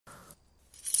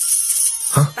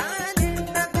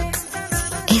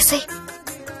ఏసై.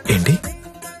 ఏంటి?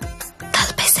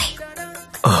 తలపేసై.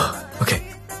 ఓకే.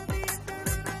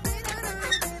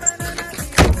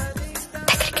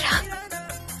 దగ్గరికి రా.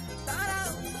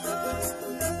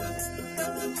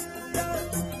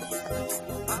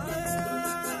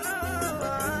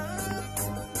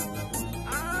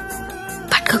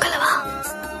 పట్టుకోగలవా?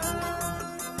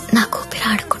 నాకు ఊపిరి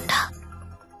ఆడకుండా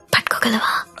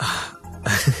పట్టుకోగలవా?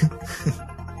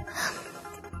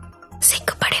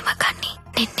 సిగ్గుపడే మగాన్ని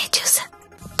నిన్నే చూసా.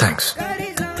 థ్యాంక్స్.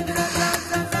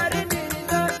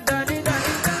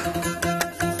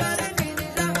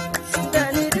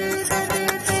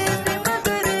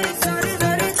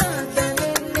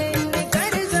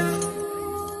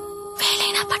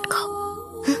 వేలైనా పట్టుకో.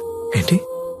 ఏంటి?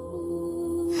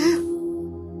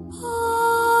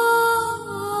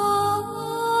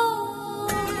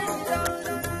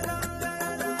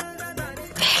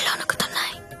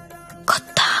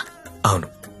 అవును.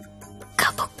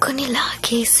 కబుక్కుని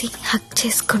లాగేసి హక్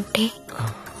చేసుకుంటే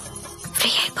ఫ్రీ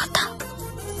అయిపోతా.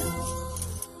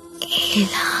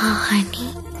 ఇలా అని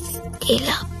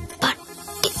ఇలా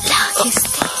పట్టి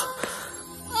లాగేస్తే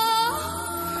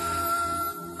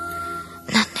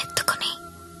నన్నెత్తుకుని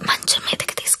మంచం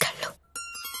మీదకి తీసుకెళ్ళు.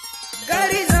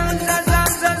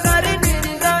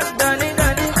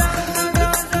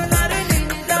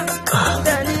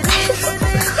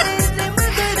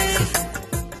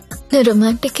 నువ్వు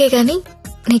రొమాంటికే గాని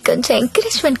నీకు కొంచెం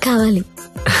ఎంకరేజ్మెంట్ కావాలి.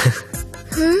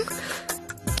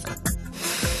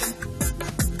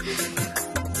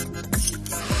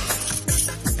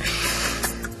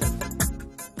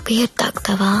 బియర్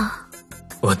తాగుతావా?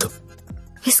 వద్దు.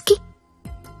 విస్కీ?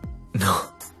 నో.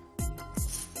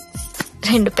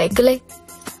 2 పెగ్గులై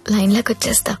లైన్లోకి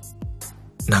వచ్చేస్తా.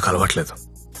 నాకు అలవాట్లేదు.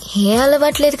 ఏ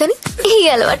అలవాట్లేదు కానీ ఈ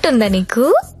అలవాటు ఉందా నీకు?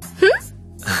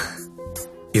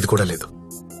 ఇది కూడా లేదు.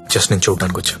 జస్ట్ నేను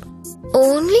చూడడానికి వచ్చాను.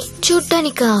 ఓన్లీ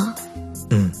చూడ్డానికా?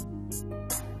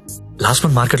 లాస్ట్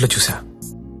మంత్ మార్కెట్ లో చూసా.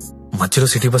 మధ్యలో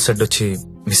సిటీ బస్ అడ్డొచ్చి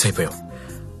మిస్ అయిపోయావు.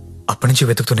 అప్పటి నుంచి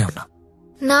వెతుకుతూనే ఉన్నా.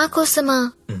 నా కోసమా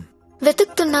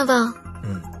వెతుకుతున్నావా?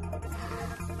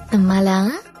 నమ్మాలా?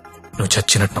 నువ్వు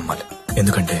చచ్చినట్టు నమ్మాలి.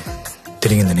 ఎందుకంటే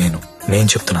తిరిగింది నేను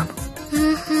చెప్తున్నాను.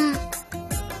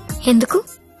 ఎందుకు?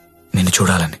 నిన్ను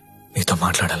చూడాలని, నీతో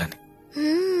మాట్లాడాలని.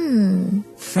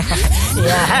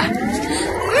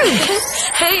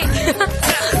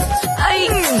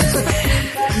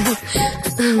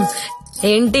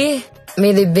 ఏంటి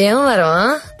మీది భీమవరం?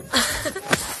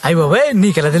 అయ్య బాబాయ్,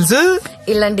 నీకెలా తెలుసు?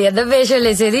 ఇలాంటి ఎద్ద వేషాలు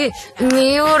వేసేది మీ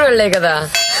ఊరోళ్లే కదా.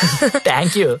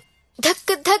 Thank you. धक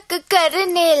धक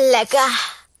करने लगा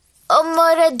ओ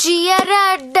मोरा जियारा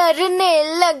डरने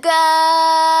लगा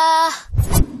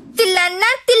तिलाना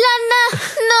तिलाना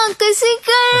ना किसी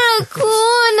कर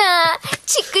खूना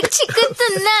चिक चिक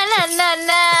तुना ना ना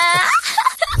ना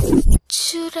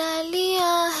चुरा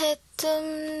लिया है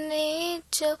तुमने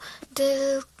जो दिल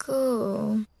को.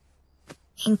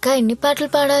 ఇంకా ఎన్ని పాటలు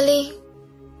పాడాలి?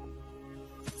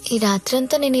 ఈ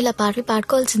రాత్రంతా నేను ఇలా పాటలు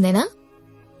పాడుకోవాల్సిందేనా?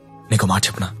 నీకు మాట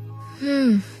చెప్పనా?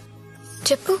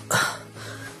 చెప్పు.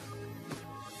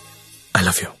 I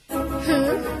love you.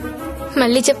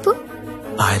 మళ్ళీ చెప్పు.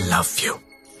 I love you.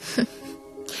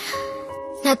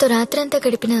 నాతో రాత్రంతా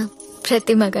గడిపిన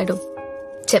ప్రతి మగాడు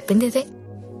చెప్పింది ఇదే.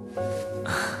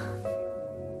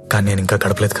 కానీ నేను ఇంకా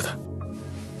గడపలేదు కదా.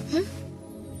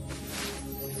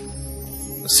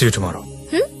 See you tomorrow.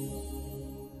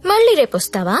 మళ్ళీ రేపు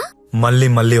వస్తావా?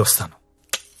 మళ్ళీ వస్తాను.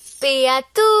 పియా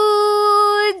తూ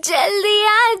జల్దీ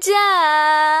ఆజా.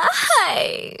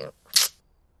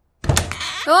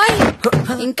 ఓయ్,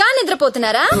 ఇంకా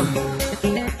నిద్రపోతున్నారా?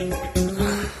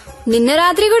 నిన్న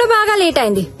రాత్రి కూడా బాగా లేట్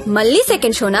అయింది. మళ్ళీ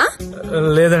సెకండ్ షోనా?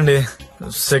 లేదండి,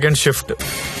 సెకండ్ షిఫ్ట్.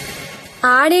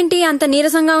 ఆడేంటి అంత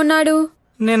నీరసంగా ఉన్నాడు?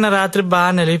 నిన్న రాత్రి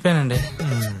బాగా నలిగిపోయానండి.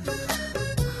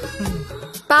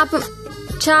 పాపం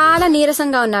చాలా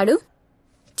నీరసంగా ఉన్నాడు.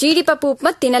 జీడిపప్పు ఉప్మా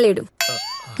తినలేడు.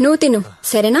 నువ్వు తిను,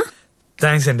 సరేనా?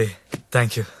 థ్యాంక్స్ అండి.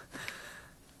 Thank you.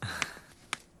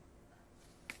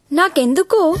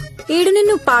 నాకెందుకో ఈడు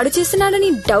నిన్ను పాడు చేస్తున్నాడని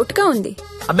డౌట్ గా ఉంది.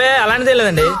 అబ్బే అలాంటిదే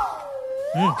లేదండి.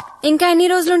 ఇంకా ఎన్ని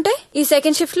రోజులుంటాయి ఈ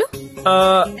సెకండ్ షిఫ్ట్ లో?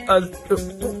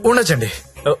 ఉండొచ్చండి,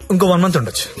 ఇంకో 1 month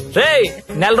ఉండొచ్చు. రేయ్,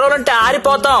 4 రోజులుంటే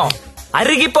ఆరిపోతాం,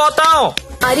 అరిగిపోతాం.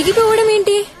 అరిగిపోవడం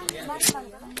ఏంటి?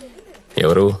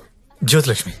 ఎవరు?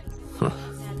 జ్యోతిలక్ష్మి.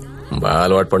 బాగా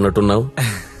అలవాటు పడినట్టున్నావు.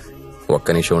 ఒక్క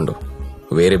నిమిషం ఉండు,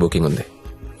 వేరే బుకింగ్ ఉంది,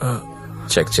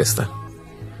 చెక్ చేస్తా.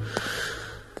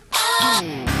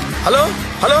 Hello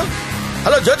hello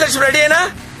hello, Jyothilakshmi ready అయినా?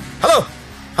 Hello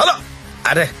hello.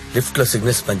 అరే, లిఫ్ట్ లో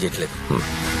సిగ్నల్స్ పనిచేయట్లేదు.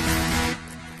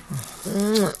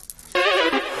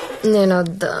 నేను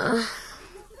వద్దా?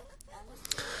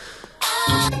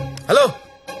 Hello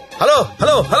hello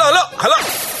hello hello hello hello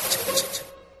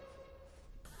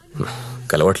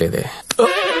కలవట్లేదే.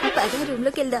 Room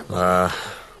లోకి వెళ్దాం.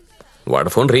 వాడి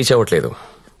ఫోన్ రీచ్ అవ్వట్లేదు.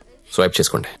 స్వైప్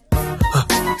చేసుకోండి.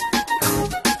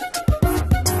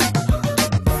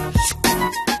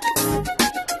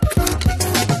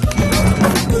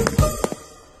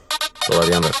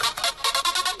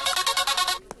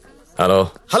 హలో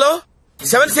హలో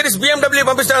 7 సిరీస్ BMW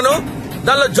పంపిస్తాను.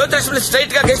 దానిలో జ్యోతిలక్ష్మి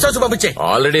స్ట్రైట్ గా గెస్ట్ హౌస్ పంపించే.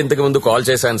 ఆల్రెడీ ఇంతకు ముందు కాల్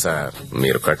చేశాను సార్.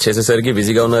 మీరు కట్ చేసేసరికి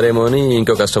బిజీగా ఉన్నారేమో అని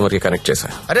ఇంకో కస్టమర్ కి కనెక్ట్ చేశా.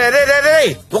 అరే అరే అరే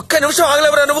ఒక్క నిమిషం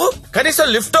ఆగలేవరా నువ్వు? కనీసం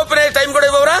లిఫ్ట్ ఓపెన్ అయ్యే టైం కూడా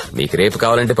ఇవ్వరా? మీకు రేపు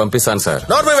కావాలంటే పంపిస్తాను సార్.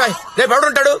 నార్మల్ బాయ్, రేపు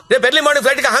ఎవడుంటాడు? రేపు ఎర్లీ మార్నింగ్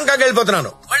ఫ్లైట్ గా హాంకాంగ్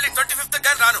వెళ్ళిపోతున్నాను. మళ్ళీ 25th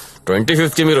కానీ రాను.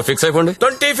 25th మీరు ఫిక్స్ అయిపోండి.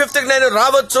 25th నేను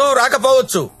రావచ్చు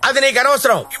రాకపోవచ్చు, అది నీకు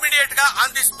అనవసరం. ఇమీడియట్ గా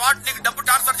ఆన్ ది స్పాట్ నీకు డబ్బు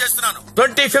ట్రాన్స్ఫర్ చేస్తున్నాను.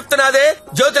 25th నాదే,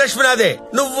 జ్యోతిలక్ష్మి నాదే.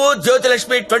 నువ్వు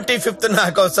జ్యోతిలక్ష్మి 25th నా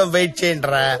కోసం వెయిట్ చేయండి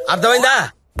రా. అర్థమైందా?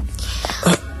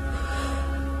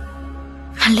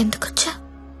 మళ్ళీ ఎందుకు వచ్చా?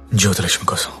 జ్యోతిలక్ష్మి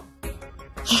కోసం.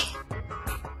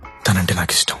 తనంటే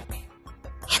నాకు ఇష్టం.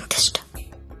 ఎంత ఇష్టం?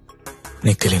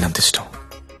 నీకు తెలియనంత ఇష్టం.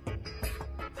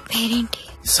 పేరేంటి?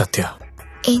 సత్య.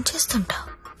 ఏం చేస్తుంటావు?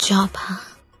 జాబా?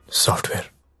 సాఫ్ట్వేర్.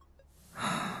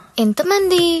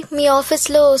 ఎంతమంది మీ ఆఫీస్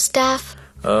లో స్టాఫ్?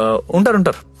 ఉంటారు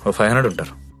 500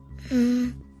 ఉంటారు.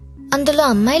 అందులో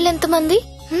అమ్మాయిలు ఎంతమంది?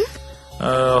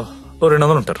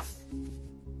 200 ఉంటారు.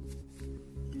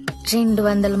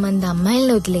 200 మంది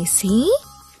అమ్మాయిలను వదిలేసి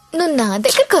నువ్వు నా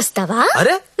దగ్గరకు వస్తావా?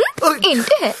 అరే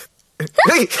ఏంటి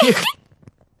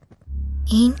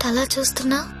ఏంటి అలా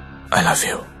చూస్తున్నా? I love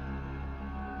you.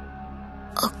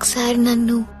 ఒకసారి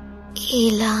నన్ను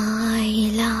ఇలా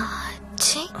ఇలా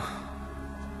చెయ్.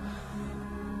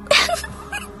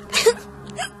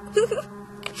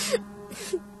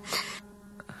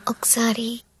 ఒకసారి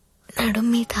నడు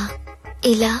మీద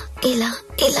ఇలా ఇలా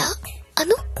ఇలా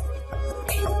అను.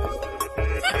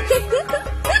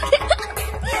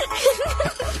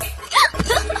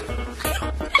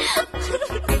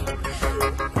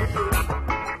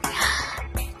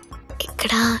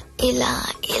 ఇక్కడ ఇలా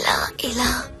ఇలా ఇలా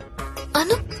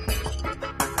అను.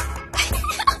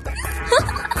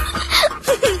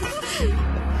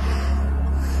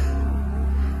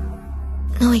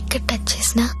 నువ్వు ఇక్కడ టచ్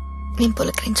చేసినా నేను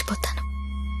పులకరించిపోతాను.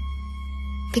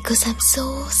 Because I'm so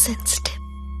sensitive.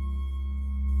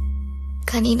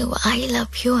 కానీ నువ్వు ఐ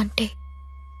లవ్ యూ అంటే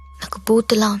నాకు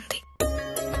బూతులా ఉంది.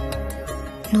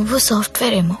 నువ్వు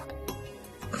సాఫ్ట్వేర్ ఏమో,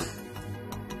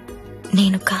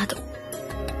 నేను కాదు.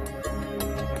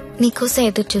 నీకోసం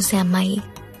ఎదురు చూసే అమ్మాయి,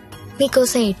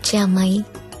 నీకోసం ఇచ్చే అమ్మాయి,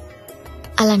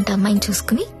 అలాంటి అమ్మాయిని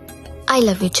చూసుకుని ఐ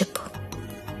లవ్ యూ చెప్పు.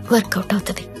 వర్కౌట్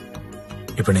అవుతుంది.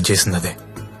 ఇప్పుడు నేను చేసింది అదే.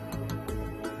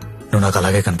 నువ్వు నాకు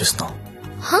అలాగే కనిపిస్తున్నావు.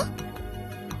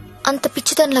 అంత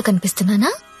పిచ్చితనంలా కనిపిస్తున్నానా?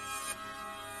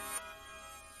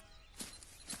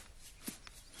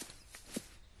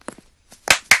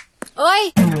 ఓయ్,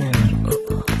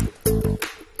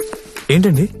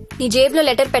 ఏంటండి? నీ జేబులో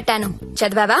లెటర్ పెట్టాను,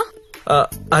 చదివావా?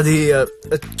 అది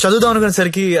చదువుదాం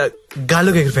అనుకునేసరికి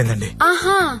గాల్లోకి ఎగిరిపోయిందండి.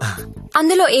 ఆహా,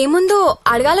 అందులో ఏముందో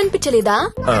అడగాలనిపించలేదా?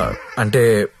 అంటే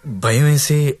భయం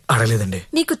వేసి అడగలేదండి.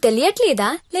 నీకు తెలియట్లేదా,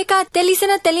 లేక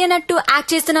తెలిసినా తెలియనట్టు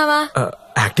యాక్ట్ చేస్తున్నావా?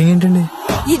 యాక్టింగ్ ఏంటండి?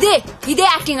 ఇదే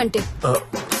యాక్టింగ్ అంటే.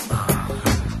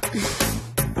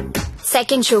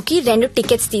 సెకండ్ షోకి 2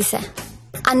 టికెట్స్ తీసా.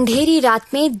 అంధేరీ రాత్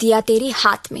మే దియా తేరీ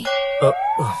హాత్ మే.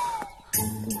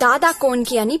 దాదా కోన్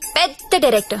కి అని పెద్ద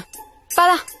డైరెక్టర్.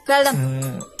 పదా వెళ్దాం.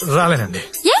 రాలేనండి.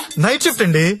 నైట్ షిఫ్ట్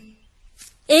అండి.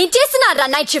 ఏం చేస్తున్నారు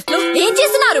నైట్ షిఫ్ట్ లో? ఏం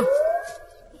చేస్తున్నారు?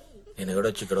 నేను కూడా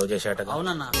వచ్చి ఇక్కడ చేశాట.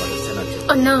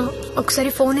 అన్నా,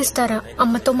 ఒకసారి ఫోన్ ఇస్తారా?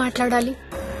 అమ్మతో మాట్లాడాలి.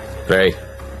 రేయ్,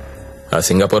 ఆ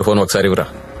సింగపూర్ ఫోన్ ఒకసారి ఇవ్వరా.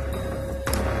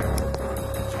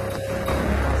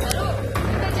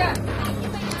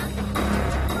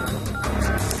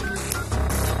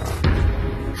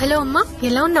 హలో అమ్మా,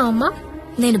 ఎలా ఉన్నావు అమ్మా?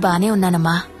 నేను బానే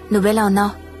ఉన్నానమ్మా, నువ్వెలా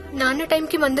ఉన్నావు? నాన్న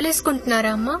టైంకి మందులేసుకుంటున్నారా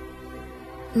అమ్మా?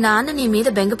 నాన్న నీ మీద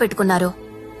బెంగ పెట్టుకున్నారు.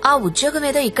 ఆ ఉద్యోగం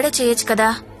ఏదో ఇక్కడే చేయొచ్చు కదా.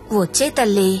 వచ్చే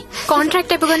తల్లి.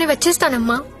 కాంట్రాక్ట్ అయిపోగానే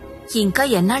వచ్చేస్తానమ్మా. ఇంకా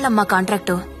ఎన్నాళ్ళమ్మా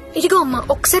కాంట్రాక్టు? ఇదిగో అమ్మా,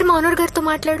 ఒకసారి మా ఓనర్ గారితో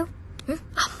మాట్లాడు.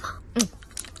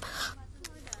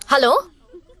 हेलो.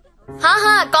 हाँ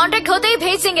हाँ, कॉन्ट्रैक्ट होते ही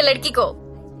भेज देंगे लड़की को.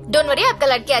 डोंट वरी, आपका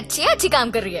लड़की अच्छी है, अच्छी काम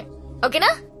कर रही है. ओके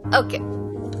ना? ओके.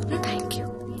 Thank you.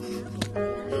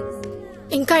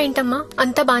 ఇంకా ఏంటమ్మా,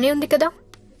 అంతా బానే ఉంది కదా?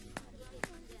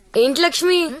 ఏంటి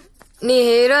లక్ష్మి, నీ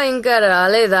హీరో ఇంకా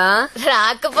రాలేదా?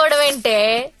 రాకపోవడం ఏంటే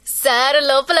సార్,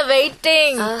 లోపల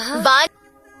వెయిటింగ్.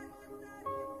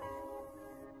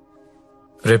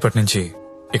 రేపటి నుంచి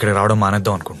ఇక్కడ రావడం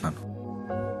మానేద్దాం అనుకుంటున్నాను.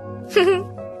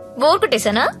 బోర్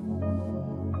కొట్టేశానా?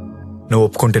 నువ్వు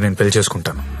ఒప్పుకుంటే నేను పెళ్లి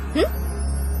చేసుకుంటాను.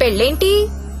 పెళ్ళేంటి?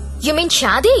 You mean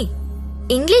Shaadi?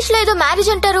 ఇంగ్లీష్ లో ఏదో మ్యారేజ్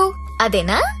అంటారు,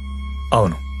 అదేనా?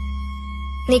 అవును.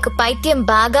 నీకు పైత్యం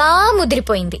బాగా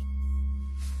ముదిరిపోయింది.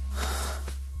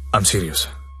 I'm serious.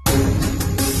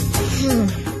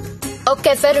 ఒక్క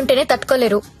ఎఫైర్ ఉంటేనే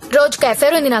తట్టుకోలేరు, రోజుకు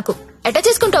ఎఫైర్ ఉంది నాకు. ఎట్టా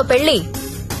చేసుకుంటావు పెళ్లి?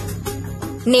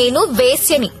 నేను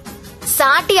వేశ్యని,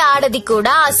 సాటి ఆడది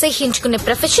కూడా అసహ్యించుకునే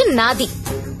ప్రొఫెషన్ నాది.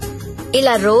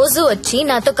 ఇలా రోజు వచ్చి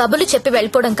నాతో కబులు చెప్పి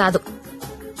వెళ్ళిపోవడం కాదు.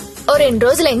 ఓ 2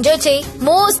 రోజులు ఎంజాయ్ చేయి,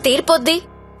 మోజ్ తీరిపోద్ది.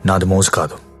 నాది మోజు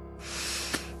కాదు.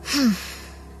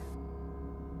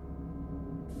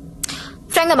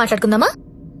 ఫ్రాంక్ గా మాట్లాడుకుందామా?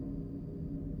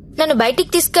 నన్ను బయటికి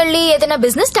తీసుకెళ్లి ఏదైనా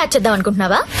బిజినెస్ స్టార్ట్ చేద్దాం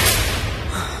అనుకుంటున్నావా?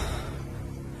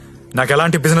 నాకు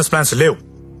ఎలాంటి బిజినెస్ ప్లాన్స్ లేవు.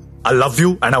 I love you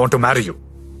and I want to marry you.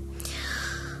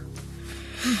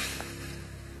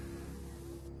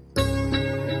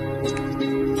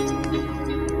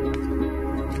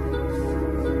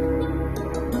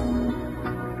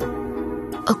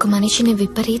 ఒక మనిషిని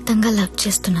విపరీతంగా లవ్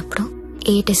చేస్తున్నప్పుడు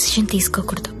ఏ డెసిషన్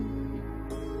తీసుకోకూడదు.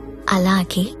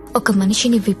 అలాగే ఒక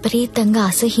మనిషిని విపరీతంగా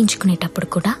అసహించుకునేటప్పుడు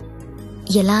కూడా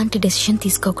ఎలాంటి డెసిషన్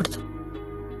తీసుకోకూడదు.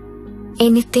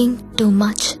 Anything too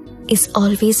much is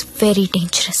always very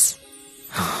dangerous.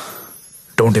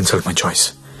 Don't insult my choice.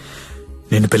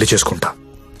 నేను పెళ్లి చేసుకుంటా,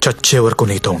 చచ్చే వరకు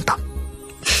నీతో ఉంటా.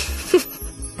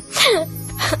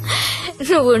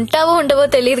 నువ్వు ఉంటావో ఉండవో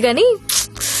తెలియదు గాని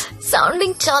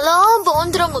సౌండింగ్ చాలా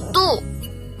బాగుందిరా ముద్దు.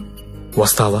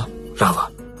 వస్తావా రావా?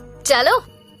 చలో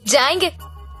జాయింగే,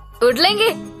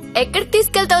 ఉడ్లేంగే. ఎక్కడికి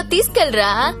తీసుకెళ్తావో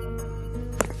తీసుకెళ్ళరా.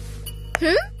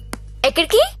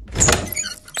 ఎక్కడికి?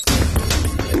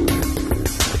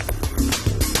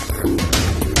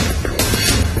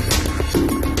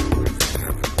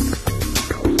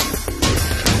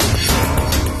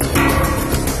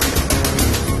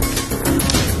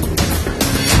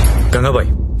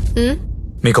 గంగాబాయ్,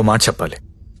 మీకు మాట చెప్పాలి.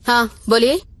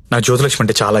 బోలియే. నా జ్యోతిలక్ష్మి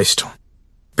అంటే చాలా ఇష్టం.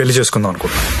 పెళ్లి చేసుకుందాం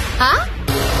అనుకుంటున్నా.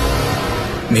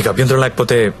 మీకు అభ్యంతరం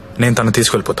లేకపోతే నేను తను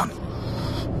తీసుకెళ్లిపోతాను.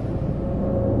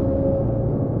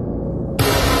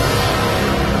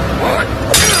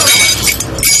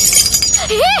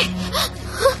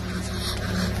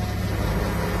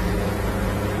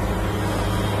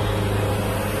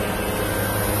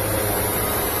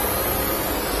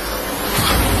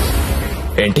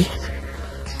 ఏంటి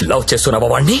లవ్ చేస్తున్నావా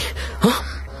వాణ్ణి?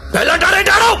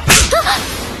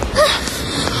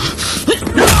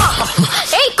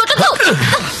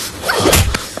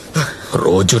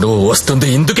 రోజు నువ్వు వస్తుంది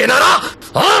ఇందుకేనారా?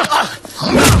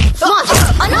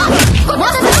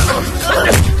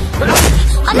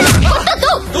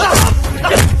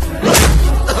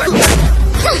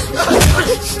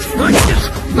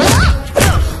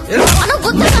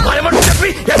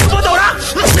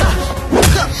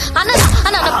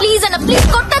 అన్న ప్లీజ్ అన్న, ప్లీజ్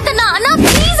కొట్టద్దన్నా. అన్న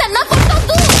ప్లీజ్ అన్న,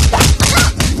 కొట్టద్దు.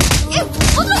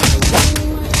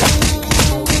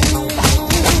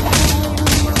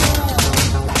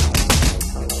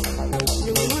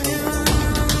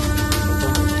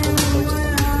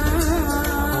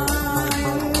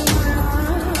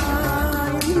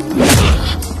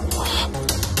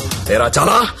 తేరా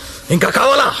చాలా ఇంకా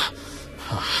కావాలా?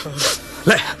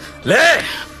 లే లే.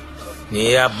 నీ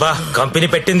అబ్బా కంపెనీ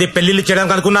పెట్టింది పెళ్లిళ్ళు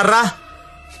చేయడానికి అనుకున్నారా?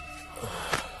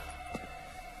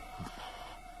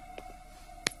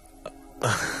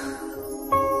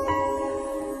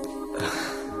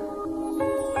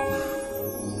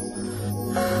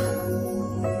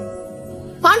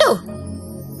 పాండు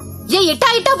ఏ ఇట్టా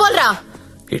ఇట్టా బోల్రా.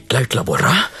 ఇట్లా ఇట్లా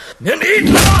బోర్రా. నేను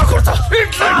ఇట్లా కొడతా,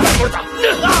 ఇట్లా కొడతా.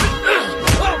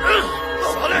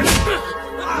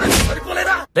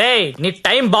 రేయ్, నీ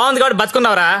టైం బాగుంది కాబట్టి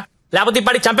బతుకున్నావురా, లేకపోతే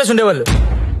ఇప్పటికి చంపేసి ఉండేవాళ్ళు.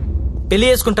 పెళ్లి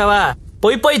చేసుకుంటావా,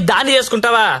 పోయి దాన్ని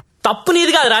చేసుకుంటావా? తప్పు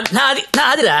నీది కాదురా,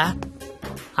 నాదిరా.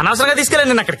 అనవసరంగా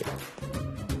తీసుకెళ్ళండి నేను అక్కడికి.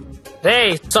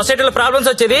 రేయ్, సొసైటీలో ప్రాబ్లమ్స్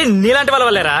వచ్చేది నీలాంటి వాళ్ళ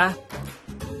వల్లేరా.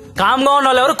 కామ్గా ఉన్న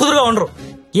వాళ్ళు ఎవరు కుదురుగా ఉండరు,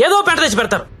 ఏదో పెంట తెచ్చి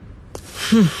పెడతారు.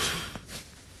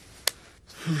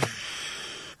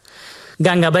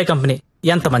 గంగాబాయ్ కంపెనీ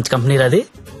ఎంత మంచి కంపెనీ అది.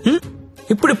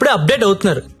 ఇప్పుడిప్పుడే అప్డేట్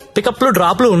అవుతున్నారు. పికప్లు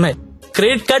డ్రాప్లు ఉన్నాయి,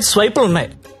 క్రెడిట్ కార్డ్ స్వైపులు ఉన్నాయి.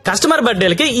 కస్టమర్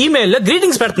బర్త్డేలకి ఈమెయిల్లో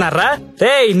గ్రీటింగ్స్ పెడుతున్నారా.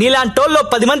 రే, నీలాంటి టోల్లో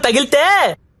 10 మంది తగిలితే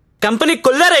company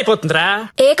కొల్లేరైపోతుందిరా.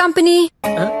 A company?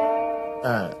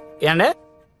 ఏండే?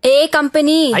 A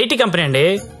company? IT company అండి.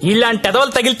 ఇలాంటి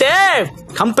ఎదవలు తగిలితే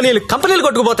కంపెనీలు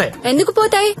కొట్టుకుపోతాయి. ఎందుకు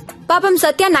పోతాయి? పాపం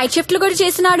సత్య నైట్ షిఫ్ట్లు కూడా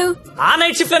చేసినాడు. ఆ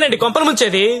నైట్ షిఫ్ట్ లోనండి కొంపలు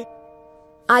ముంచేది.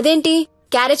 అదేంటి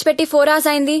క్యారేజ్ పెట్టి 4 hours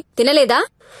అయింది, తినలేదా?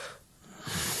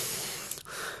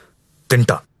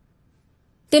 తింటా.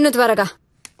 తిన్ను త్వరగా.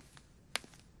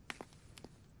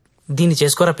 దీన్ని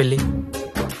చేసుకోరా పెళ్లి.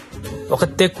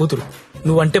 ఒకతే కూతురు,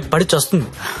 నువ్వంటే పడి చస్తుంది.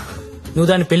 నువ్వు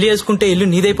దాన్ని పెళ్లి చేసుకుంటే ఇల్లు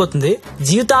నీదైపోతుంది,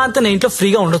 జీవితాంతం నేను ఇంట్లో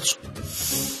ఫ్రీగా ఉండొచ్చు.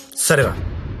 సరేరా,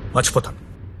 మర్చిపోతాను.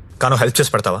 కాను హెల్ప్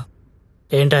చేసి పెడతావా?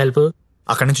 ఏంటా హెల్ప్?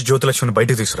 అక్కడి నుంచి జ్యోతిలక్ష్మిని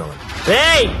బయటికి తీసుకురావాలి.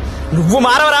 రేయ్, నువ్వు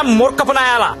మారవరా మూర్ఖపు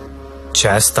నాయాలా?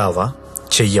 చేస్తావా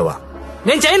చెయ్యవా?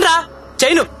 నేను చేయనురా,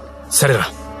 చేయను. సరేరా.